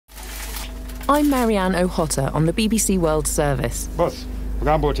I'm Marianne O'Hotter on the BBC World Service. Boss,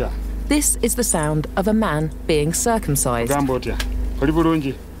 this is the sound of a man being circumcised.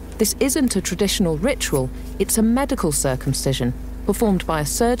 This isn't a traditional ritual, it's a medical circumcision, performed by a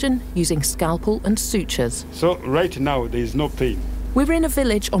surgeon using scalpel and sutures. So right now there is no pain. We're in a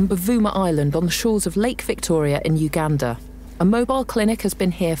village on Buvuma Island on the shores of Lake Victoria in Uganda. A mobile clinic has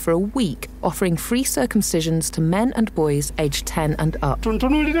been here for a week, offering free circumcisions to men and boys aged 10 and up.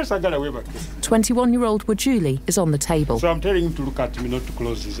 21-year-old Wajuli is on the table. So I'm telling him to look at me, not to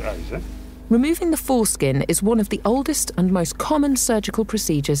close his eyes. Removing the foreskin is one of the oldest and most common surgical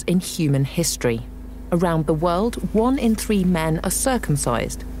procedures in human history. Around the world, 1 in 3 men are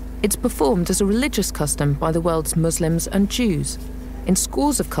circumcised. It's performed as a religious custom by the world's Muslims and Jews. In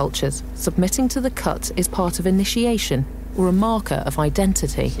scores of cultures, submitting to the cut is part of initiation or a marker of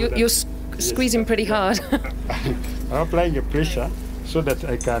identity. You're squeezing pretty hard. I'm applying a pressure so that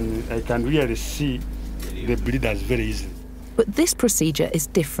I can really see the bleeders very easily. But this procedure is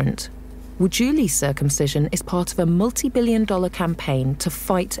different. Wujuli's circumcision is part of a multi-billion-dollar campaign to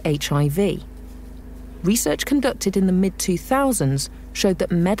fight HIV. Research conducted in the mid-2000s showed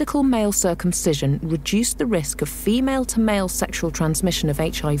that medical male circumcision reduced the risk of female-to-male sexual transmission of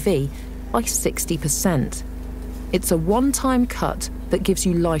HIV by 60%. It's a one-time cut that gives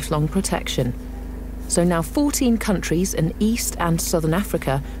you lifelong protection. So now 14 countries in East and Southern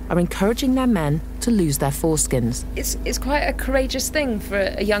Africa are encouraging their men to lose their foreskins. It's quite a courageous thing for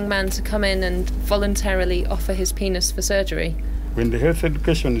a young man to come in and voluntarily offer his penis for surgery. When the health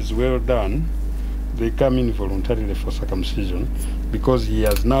education is well done, they come in voluntarily for circumcision because he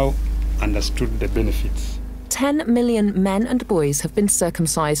has now understood the benefits. 10 million men and boys have been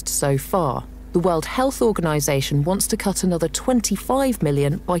circumcised so far. The World Health Organization wants to cut another 25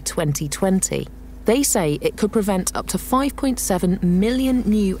 million by 2020. They say it could prevent up to 5.7 million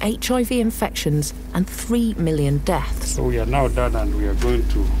new HIV infections and 3 million deaths. So we are now done and we are going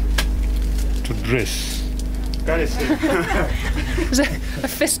to dress. There's a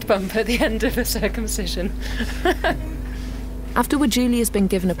fist bump at the end of a circumcision. After Wajuli has been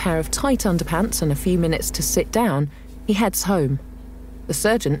given a pair of tight underpants and a few minutes to sit down, he heads home. The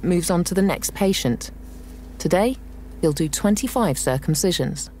surgeon moves on to the next patient. Today, he'll do 25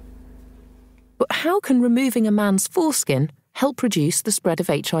 circumcisions. But how can removing a man's foreskin help reduce the spread of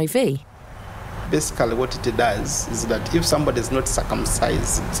HIV? Basically what it does is that if somebody is not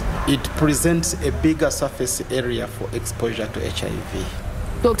circumcised, it presents a bigger surface area for exposure to HIV.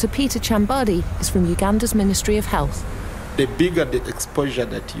 Dr. Peter Chambadi is from Uganda's Ministry of Health. The bigger the exposure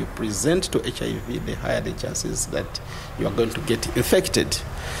that you present to HIV, the higher the chances that you are going to get infected.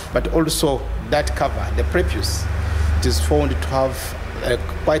 But also that cover, the prepuce, it is found to have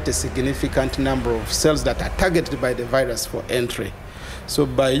quite a significant number of cells that are targeted by the virus for entry. So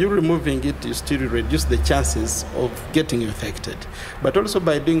by you removing it, you still reduce the chances of getting infected. But also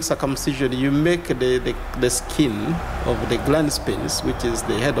by doing circumcision, you make the skin of the glans penis, which is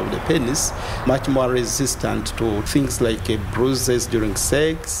the head of the penis, much more resistant to things like bruises during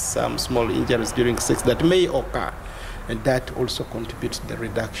sex, some small injuries during sex that may occur. And that also contributes to the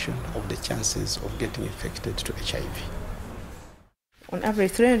reduction of the chances of getting infected to HIV. On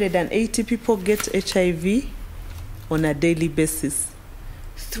average, 380 people get HIV on a daily basis.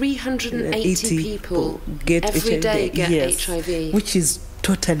 380 people get every HIV, day get yes, HIV. Which is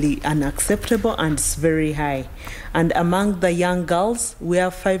totally unacceptable and it's very high. And among the young girls, we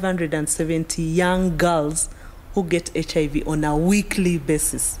have 570 young girls who get HIV on a weekly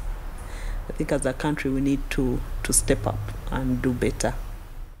basis. I think as a country we need to step up and do better.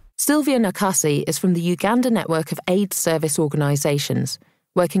 Sylvia Nakasi is from the Uganda network of AIDS service organisations,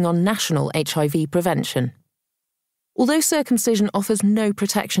 working on national HIV prevention. Although circumcision offers no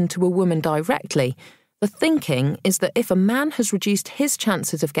protection to a woman directly, the thinking is that if a man has reduced his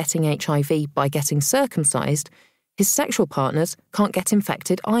chances of getting HIV by getting circumcised, his sexual partners can't get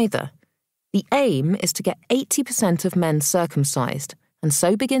infected either. The aim is to get 80% of men circumcised, and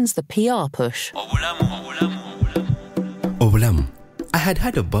so begins the PR push. Obulamu. I had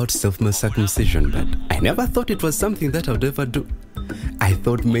heard about self-circumcision, but I never thought it was something that I would ever do. I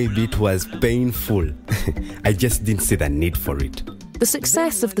thought maybe it was painful. I just didn't see the need for it. The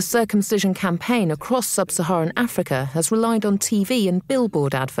success of the circumcision campaign across sub-Saharan Africa has relied on TV and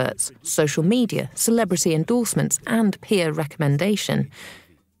billboard adverts, social media, celebrity endorsements, and peer recommendation.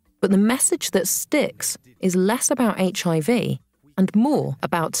 But the message that sticks is less about HIV and more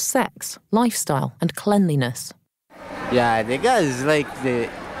about sex, lifestyle, and cleanliness. Yeah, the guys like the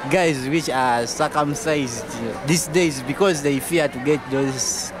guys which are circumcised these days because they fear to get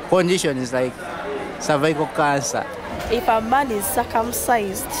those conditions like cervical cancer. If a man is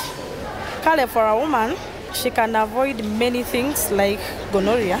circumcised, Kale, for a woman, she can avoid many things like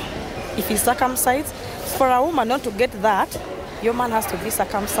gonorrhea if he's circumcised. For a woman not to get that, your man has to be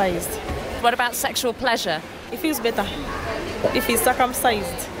circumcised. What about sexual pleasure? It feels better if he's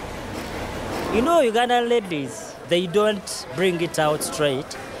circumcised. You know, Ugandan ladies, they don't bring it out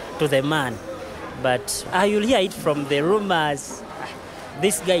straight to the man. But you'll hear it from the rumors.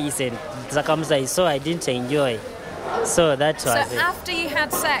 This guy isn't circumcised, so I didn't enjoy. So that was it. So after you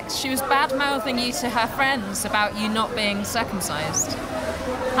had sex, she was bad-mouthing you to her friends about you not being circumcised.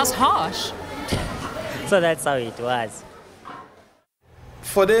 That's harsh. So that's how it was.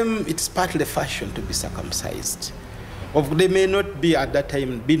 For them, it's partly fashion to be circumcised. They may not be at that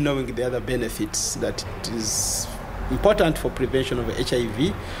time be knowing the other benefits that it is important for prevention of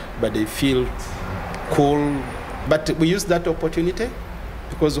HIV, but they feel cool. But we use that opportunity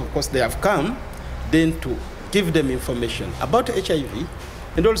because, of course, they have come then to give them information about HIV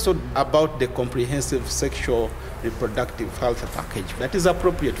and also about the comprehensive sexual reproductive health package that is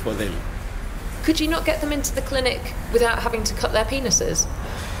appropriate for them. Could you not get them into the clinic without having to cut their penises?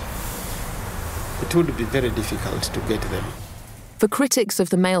 It would be very difficult to get them. For critics of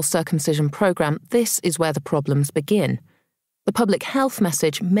the male circumcision programme, this is where the problems begin. The public health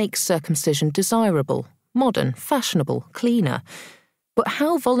message makes circumcision desirable, modern, fashionable, cleaner. But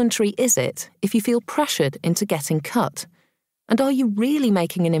how voluntary is it if you feel pressured into getting cut? And are you really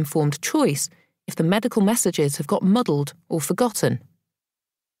making an informed choice if the medical messages have got muddled or forgotten?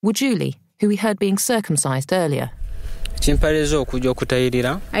 Wujuli, who we heard being circumcised earlier.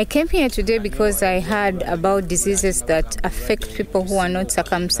 I came here today because I heard about diseases that affect people who are not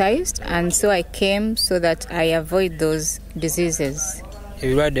circumcised, and so I came so that I avoid those diseases.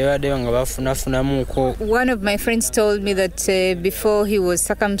 One of my friends told me that before he was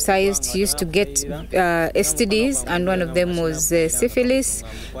circumcised, he used to get STDs, and one of them was syphilis.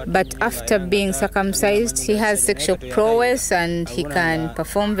 But after being circumcised, he has sexual prowess and he can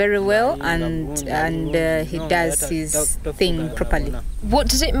perform very well, and he does his thing properly. What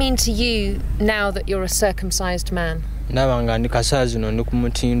does it mean to you now that you're a circumcised man?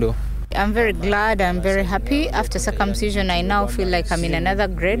 I'm very glad, I'm very happy. After circumcision, I now feel like I'm in another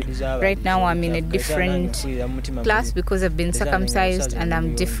grade. Right now, I'm in a different class because I've been circumcised and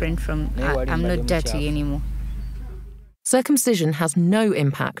I'm different from, I'm not dirty anymore. Circumcision has no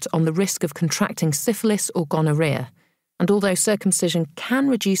impact on the risk of contracting syphilis or gonorrhea. And although circumcision can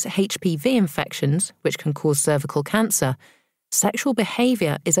reduce HPV infections, which can cause cervical cancer, sexual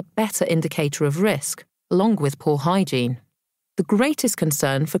behaviour is a better indicator of risk, along with poor hygiene. The greatest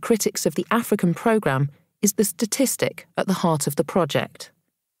concern for critics of the African programme is the statistic at the heart of the project,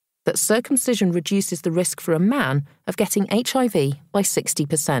 that circumcision reduces the risk for a man of getting HIV by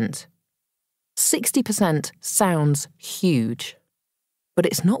 60%. 60% sounds huge, but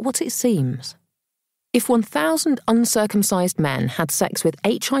it's not what it seems. If 1,000 uncircumcised men had sex with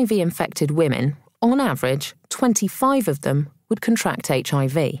HIV-infected women, on average, 25 of them would contract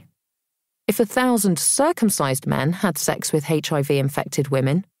HIV. If 1,000 circumcised men had sex with HIV-infected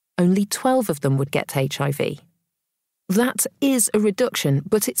women, only 12 of them would get HIV. That is a reduction,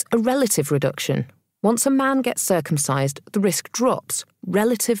 but it's a relative reduction. Once a man gets circumcised, the risk drops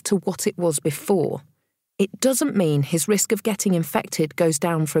relative to what it was before. It doesn't mean his risk of getting infected goes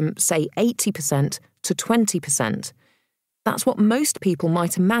down from, say, 80% to 20%. That's what most people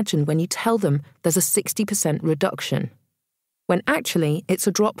might imagine when you tell them there's a 60% reduction, when actually it's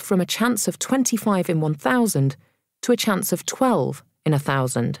a drop from a chance of 25 in 1,000 to a chance of 12 in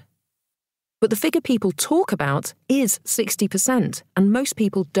 1,000. But the figure people talk about is 60%, and most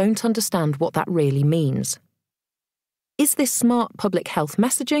people don't understand what that really means. Is this smart public health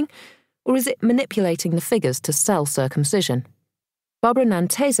messaging, or is it manipulating the figures to sell circumcision? Barbara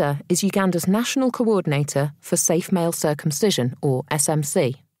Nanteza is Uganda's National Coordinator for Safe Male Circumcision, or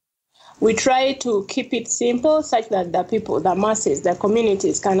SMC. We try to keep it simple such that the people, the masses, the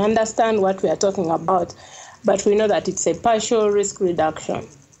communities can understand what we are talking about, but we know that it's a partial risk reduction.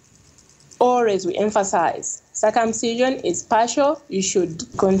 Or, as we emphasize, circumcision is partial. You should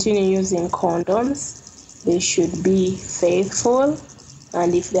continue using condoms. They should be faithful.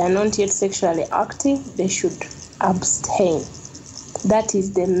 And if they are not yet sexually active, they should abstain. That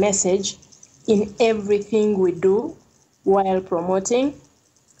is the message in everything we do while promoting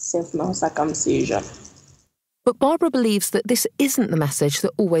safe male circumcision. But Barbara believes that this isn't the message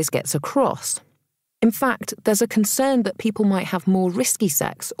that always gets across. In fact, there's a concern that people might have more risky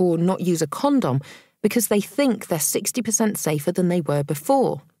sex or not use a condom because they think they're 60% safer than they were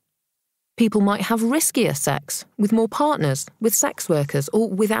before. People might have riskier sex with more partners, with sex workers, or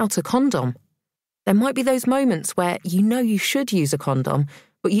without a condom. There might be those moments where you know you should use a condom,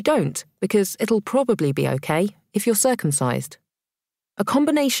 But you don't, because it'll probably be okay if you're circumcised. A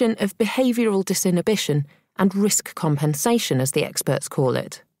combination of behavioural disinhibition and risk compensation, as the experts call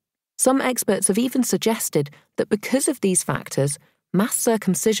it. Some experts have even suggested that because of these factors, mass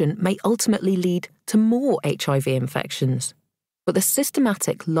circumcision may ultimately lead to more HIV infections. But the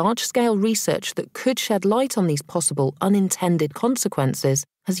systematic, large-scale research that could shed light on these possible unintended consequences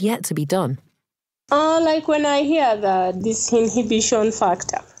has yet to be done. Like when I hear the disinhibition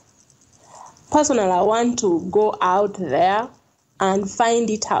factor, personally, I want to go out there and find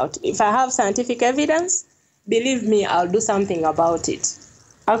it out. If I have scientific evidence, believe me, I'll do something about it.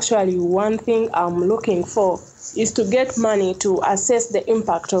 Actually, one thing I'm looking for is to get money to assess the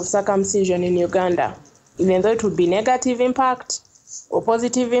impact of circumcision in Uganda. Even though it would be negative impact or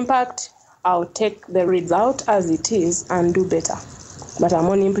positive impact, I'll take the result as it is and do better. But I'm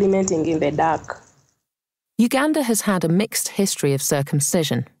only implementing in the dark. Uganda has had a mixed history of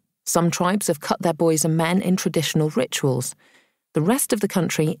circumcision. Some tribes have cut their boys and men in traditional rituals. The rest of the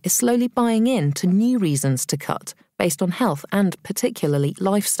country is slowly buying in to new reasons to cut, based on health and particularly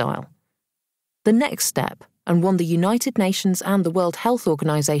lifestyle. The next step, and one the United Nations and the World Health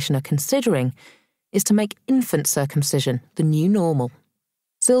Organization are considering, is to make infant circumcision the new normal.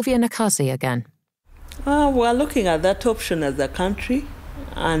 Sylvia Nakazi again. We're looking at that option as a country,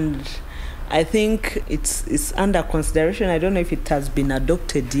 and I think it's under consideration. I don't know if it has been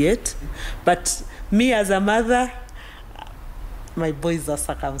adopted yet, but me as a mother, my boys are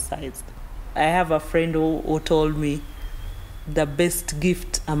circumcised. I have a friend who told me the best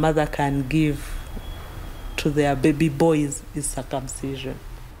gift a mother can give to their baby boys is circumcision.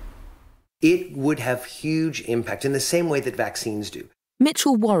 It would have huge impact in the same way that vaccines do.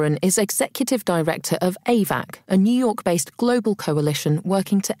 Mitchell Warren is Executive Director of AVAC, a New York-based global coalition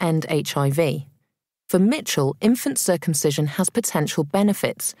working to end HIV. For Mitchell, infant circumcision has potential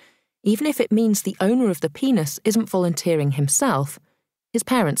benefits, even if it means the owner of the penis isn't volunteering himself, his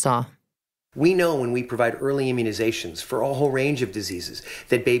parents are. We know when we provide early immunizations for a whole range of diseases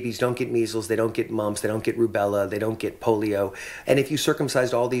that babies don't get measles, they don't get mumps, they don't get rubella, they don't get polio. And if you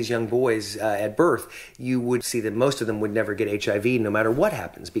circumcised all these young boys at birth, you would see that most of them would never get HIV no matter what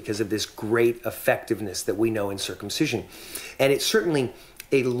happens because of this great effectiveness that we know in circumcision. And it's certainly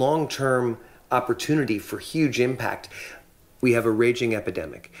a long-term opportunity for huge impact. We have a raging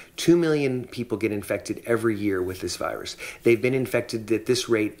epidemic. 2 million people get infected every year with this virus. They've been infected at this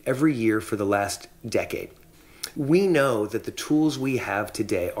rate every year for the last decade. We know that the tools we have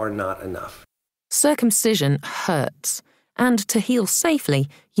today are not enough. Circumcision hurts, and to heal safely,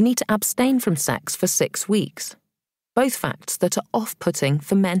 you need to abstain from sex for 6 weeks. Both facts that are off-putting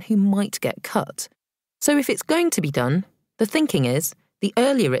for men who might get cut. So if it's going to be done, the thinking is, the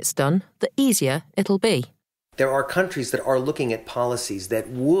earlier it's done, the easier it'll be. There are countries that are looking at policies that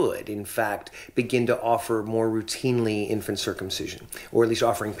would, in fact, begin to offer more routinely infant circumcision, or at least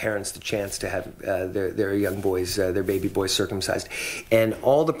offering parents the chance to have their young boys, their baby boys circumcised. And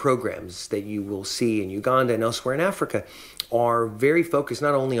all the programs that you will see in Uganda and elsewhere in Africa are very focused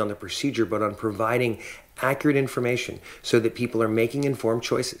not only on the procedure, but on providing accurate information so that people are making informed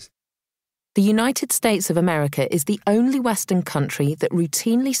choices. The United States of America is the only Western country that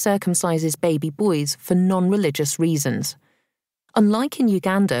routinely circumcises baby boys for non-religious reasons. Unlike in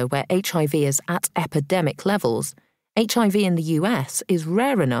Uganda, where HIV is at epidemic levels, HIV in the US is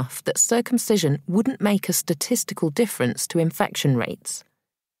rare enough that circumcision wouldn't make a statistical difference to infection rates.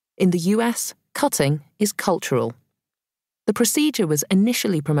 In the US, cutting is cultural. The procedure was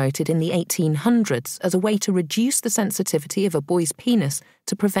initially promoted in the 1800s as a way to reduce the sensitivity of a boy's penis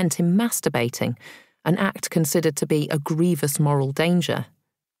to prevent him masturbating, an act considered to be a grievous moral danger.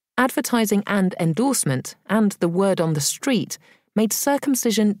 Advertising and endorsement, and the word on the street, made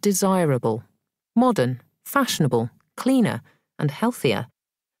circumcision desirable, modern, fashionable, cleaner, and healthier.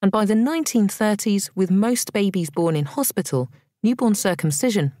 And by the 1930s, with most babies born in hospital, newborn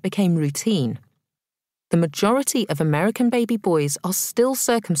circumcision became routine. The majority of American baby boys are still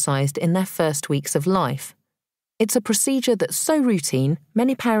circumcised in their first weeks of life. It's a procedure that's so routine,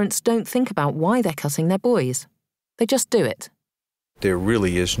 many parents don't think about why they're cutting their boys. They just do it. There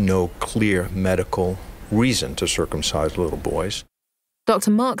really is no clear medical reason to circumcise little boys.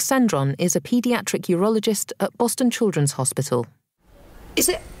 Dr. Mark Sendron is a pediatric urologist at Boston Children's Hospital. Is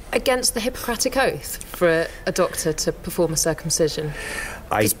it against the Hippocratic Oath for a doctor to perform a circumcision?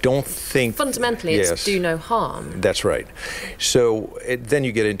 I don't think... Fundamentally, it's do no harm. That's right. So then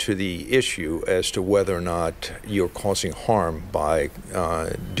you get into the issue as to whether or not you're causing harm by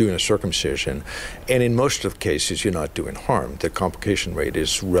doing a circumcision. And in most of the cases, you're not doing harm. The complication rate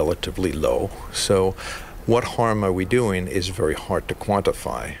is relatively low. So what harm are we doing is very hard to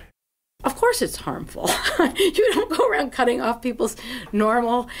quantify. Of course it's harmful. You don't go around cutting off people's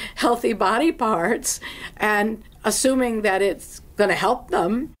normal, healthy body parts and assuming that it's going to help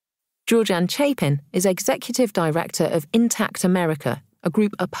them. Georgianne Chapin is Executive Director of Intact America, a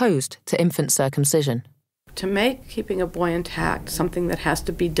group opposed to infant circumcision. To make keeping a boy intact something that has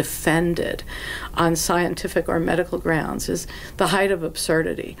to be defended on scientific or medical grounds is the height of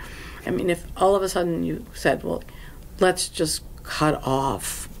absurdity. I mean, if all of a sudden you said, well, let's just cut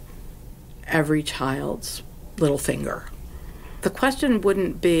off every child's little finger, the question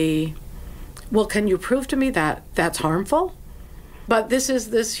wouldn't be, well, can you prove to me that that's harmful? But this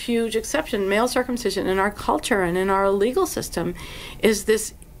is this huge exception. Male circumcision in our culture and in our legal system is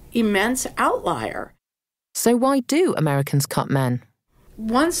this immense outlier. So why do Americans cut men?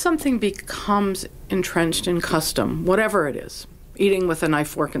 Once something becomes entrenched in custom, whatever it is, eating with a knife,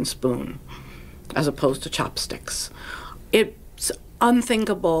 fork, and spoon, as opposed to chopsticks, it's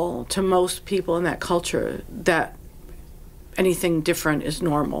unthinkable to most people in that culture that anything different is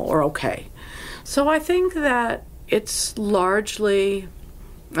normal or okay. So I think that it's largely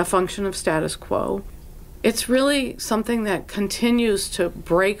a function of status quo. It's really something that continues to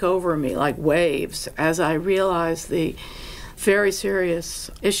break over me like waves as I realize the very serious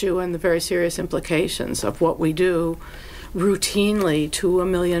issue and the very serious implications of what we do routinely to 1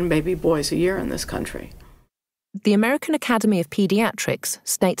 million baby boys a year in this country. The American Academy of Pediatrics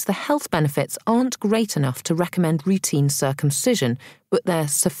states the health benefits aren't great enough to recommend routine circumcision, but they're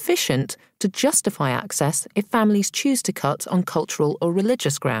sufficient to justify access if families choose to cut on cultural or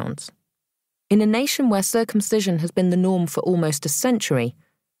religious grounds. In a nation where circumcision has been the norm for almost a century,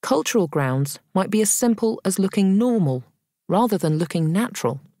 cultural grounds might be as simple as looking normal, rather than looking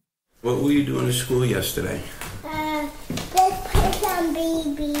natural. What were you doing at school yesterday? Let's play some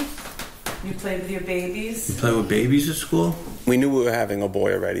babies. You played with your babies? You play with babies at school? We knew we were having a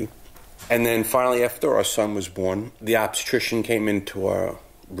boy already. And then finally, after our son was born, the obstetrician came into our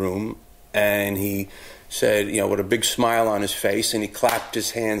room and he said, you know, with a big smile on his face, and he clapped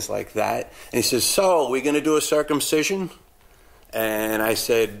his hands like that. And he says, so, are we going to do a circumcision? And I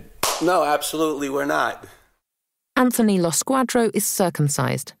said, no, absolutely we're not. Anthony Losquadro is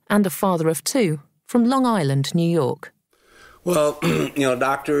circumcised and a father of 2 from Long Island, New York. Well, you know,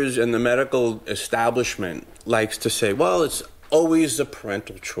 doctors and the medical establishment likes to say, well, it's always a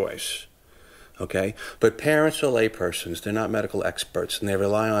parental choice, okay? But parents are laypersons. They're not medical experts, and they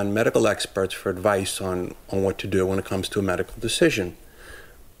rely on medical experts for advice on what to do when it comes to a medical decision.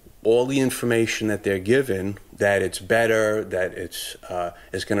 All the information that they're given, that it's better, that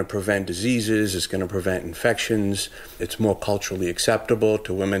it's going to prevent diseases, it's going to prevent infections, it's more culturally acceptable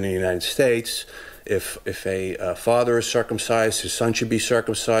to women in the United States. If a father is circumcised, his son should be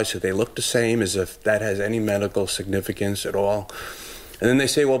circumcised, so they look the same, as if that has any medical significance at all. And then they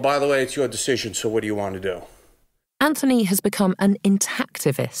say, well, by the way, it's your decision, so what do you want to do? Anthony has become an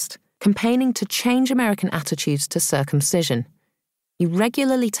intactivist, campaigning to change American attitudes to circumcision. He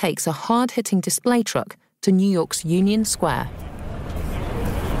regularly takes a hard-hitting display truck to New York's Union Square.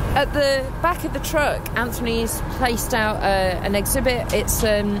 At the back of the truck, Anthony's placed out an exhibit. It's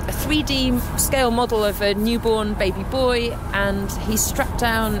a 3D scale model of a newborn baby boy, and he's strapped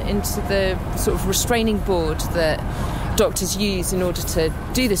down into the sort of restraining board that doctors use in order to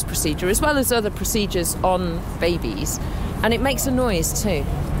do this procedure, as well as other procedures on babies. And it makes a noise too.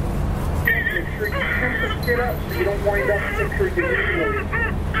 Make sure you temper it up so you don't wind up picturing the usual.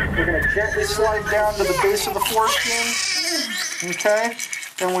 We're going to gently slide down to the base of the foreskin. Okay?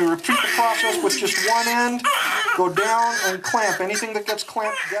 Then we repeat the process with just one end, go down and clamp. Anything that gets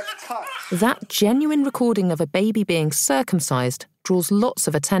clamped gets cut. That genuine recording of a baby being circumcised draws lots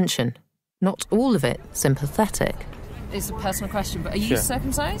of attention. Not all of it sympathetic. It's a personal question, but are you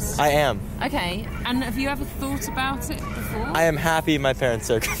circumcised? I am. Okay, and have you ever thought about it before? I am happy my parents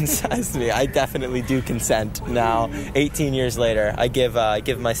circumcised me. I definitely do consent now. 18 years later, I give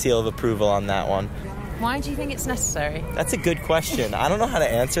my seal of approval on that one. Why do you think it's necessary? That's a good question. I don't know how to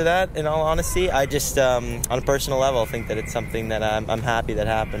answer that, in all honesty. I just, on a personal level, think that it's something that I'm happy that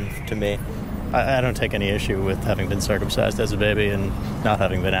happened to me. I don't take any issue with having been circumcised as a baby and not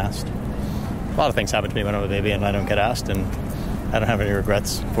having been asked. A lot of things happen to me when I'm a baby and I don't get asked, and I don't have any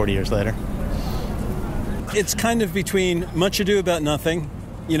regrets 40 years later. It's kind of between much ado about nothing,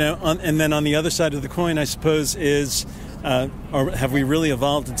 you know, and then on the other side of the coin, I suppose, is or have we really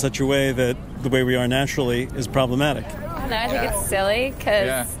evolved in such a way that the way we are naturally is problematic? No, I think it's silly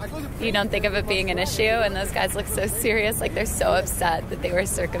because you don't think of it being an issue, and those guys look so serious, like they're so upset that they were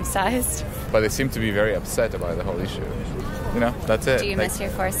circumcised. But they seem to be very upset about the whole issue. That's it. Do you miss your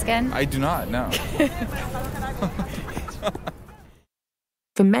foreskin? I do not, no.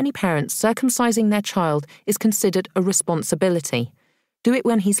 For many parents, circumcising their child is considered a responsibility. Do it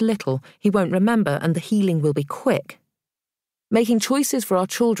when he's little, he won't remember, and the healing will be quick. Making choices for our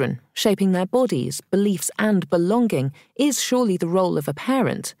children, shaping their bodies, beliefs, and belonging is surely the role of a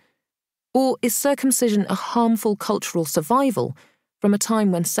parent. Or is circumcision a harmful cultural survival from a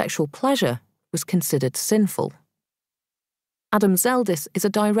time when sexual pleasure was considered sinful? Adam Zeldis is a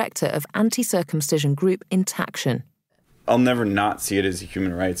director of anti-circumcision group Intaction. I'll never not see it as a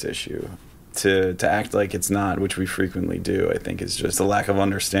human rights issue. To act like it's not, which we frequently do, I think is just a lack of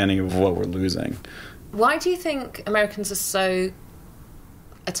understanding of what we're losing. Why do you think Americans are so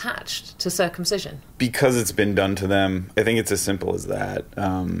attached to circumcision? Because it's been done to them. I think it's as simple as that.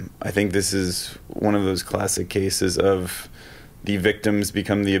 I think this is one of those classic cases of the victims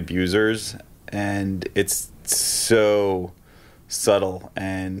become the abusers, and it's so subtle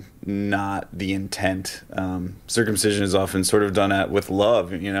and not the intent. Circumcision is often sort of done with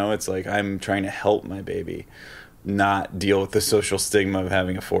love. It's like, I'm trying to help my baby not deal with the social stigma of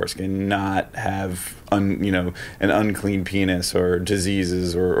having a foreskin, not have an unclean penis or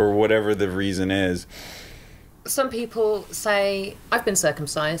diseases or whatever the reason is. Some people say, I've been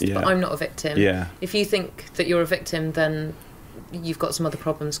circumcised, but I'm not a victim. Yeah. If you think that you're a victim, then you've got some other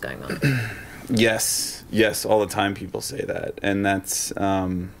problems going on. Yes, all the time people say that, and that's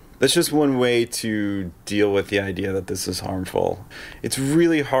just one way to deal with the idea that this is harmful. It's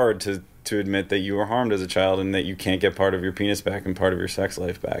really hard to admit that you were harmed as a child and that you can't get part of your penis back and part of your sex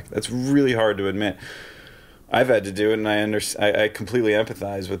life back. That's really hard to admit. I've had to do it, and I completely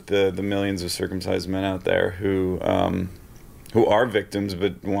empathize with the millions of circumcised men out there who are victims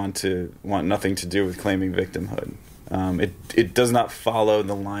but want nothing to do with claiming victimhood. It does not follow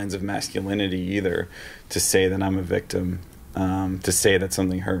the lines of masculinity either to say that I'm a victim, to say that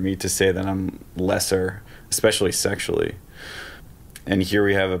something hurt me, to say that I'm lesser, especially sexually. And here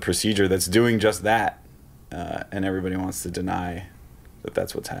we have a procedure that's doing just that, and everybody wants to deny that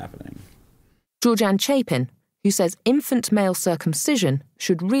that's what's happening. Georgianne Chapin, who says infant male circumcision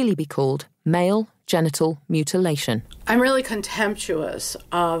should really be called male genital mutilation. I'm really contemptuous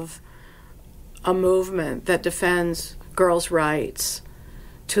of a movement that defends girls' rights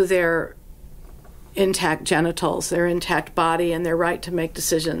to their intact genitals, their intact body, and their right to make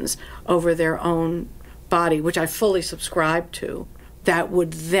decisions over their own body, which I fully subscribe to, that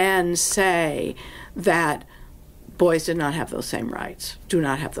would then say that boys do not have those same rights,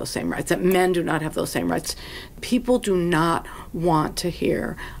 that men do not have those same rights. People do not want to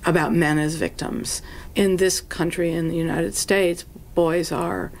hear about men as victims. In this country, in the United States, boys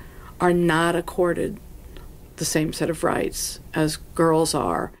are not accorded the same set of rights as girls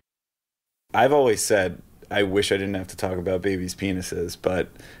are. I've always said, I wish I didn't have to talk about babies' penises, but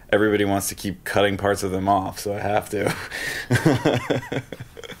everybody wants to keep cutting parts of them off, so I have to.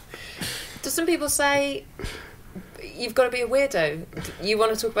 Do some people say, you've got to be a weirdo? You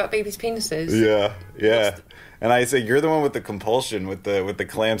want to talk about babies' penises? Yeah. And I say, you're the one with the compulsion, with the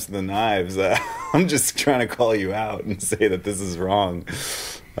clamps and the knives. I'm just trying to call you out and say that this is wrong.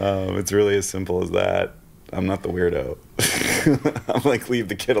 It's really as simple as that. I'm not the weirdo. I'm like, leave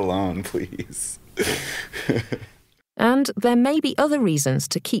the kid alone, please. And there may be other reasons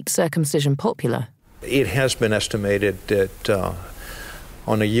to keep circumcision popular. It has been estimated that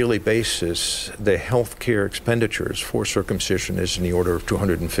on a yearly basis, the health care expenditures for circumcision is in the order of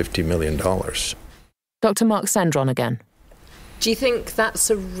 $250 million. Dr. Mark Sendron again. Do you think that's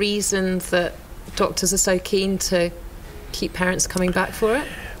a reason that doctors are so keen to keep parents coming back for it?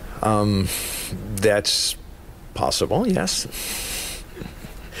 That's possible, yes.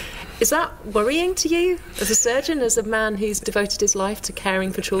 Is that worrying to you as a surgeon, as a man who's devoted his life to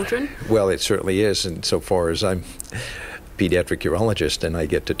caring for children? Well, it certainly is, insofar as I'm a pediatric urologist and I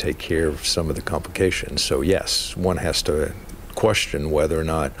get to take care of some of the complications. So yes, one has to question whether or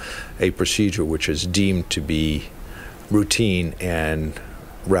not a procedure which is deemed to be routine and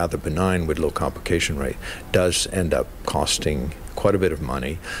rather benign with low complication rate does end up costing quite a bit of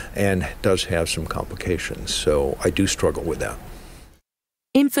money and does have some complications. So I do struggle with that.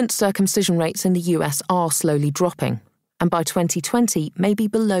 Infant circumcision rates in the US are slowly dropping, and by 2020 may be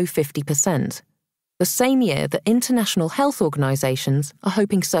below 50%. The same year that international health organisations are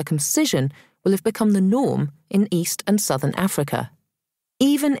hoping circumcision will have become the norm in East and Southern Africa.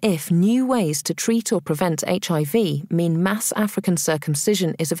 Even if new ways to treat or prevent HIV mean mass African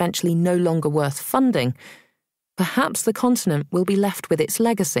circumcision is eventually no longer worth funding, perhaps the continent will be left with its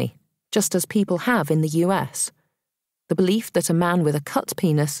legacy, just as people have in the US. The belief that a man with a cut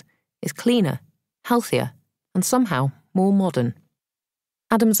penis is cleaner, healthier, and somehow more modern.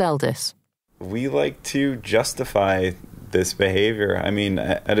 Adam Zeldis. We like to justify this behavior. I mean,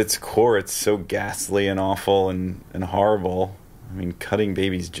 at its core, it's so ghastly and awful and horrible. I mean, cutting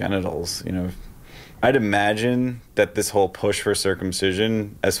babies' genitals, you know. I'd imagine that this whole push for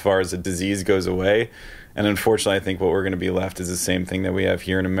circumcision, as far as the disease goes away, and unfortunately, I think what we're going to be left is the same thing that we have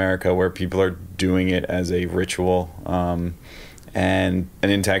here in America, where people are doing it as a ritual, and an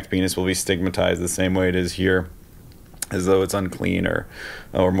intact penis will be stigmatized the same way it is here, as though it's unclean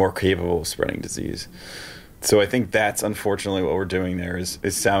or more capable of spreading disease. So I think that's unfortunately what we're doing there is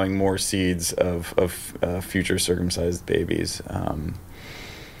sowing more seeds of future circumcised babies.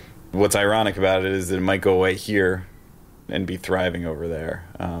 What's ironic about it is that it might go away here and be thriving over there,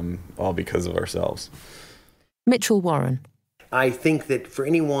 all because of ourselves. Mitchell Warren. I think that for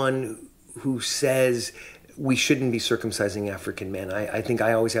anyone who says we shouldn't be circumcising African men, I think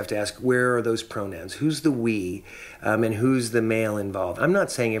I always have to ask, where are those pronouns? Who's the we, and who's the male involved? I'm not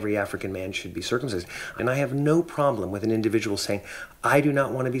saying every African man should be circumcised, and I have no problem with an individual saying, I do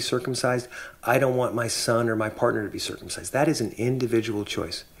not want to be circumcised, I don't want my son or my partner to be circumcised. That is an individual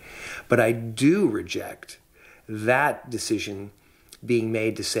choice. But I do reject that decision being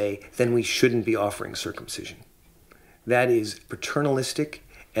made to say, then we shouldn't be offering circumcision. That is paternalistic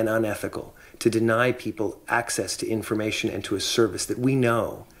and unethical, to deny people access to information and to a service that we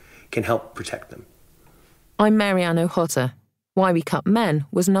know can help protect them. I'm Marianne O'Hotter. Why We Cut Men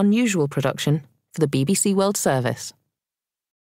was an unusual production for the BBC World Service.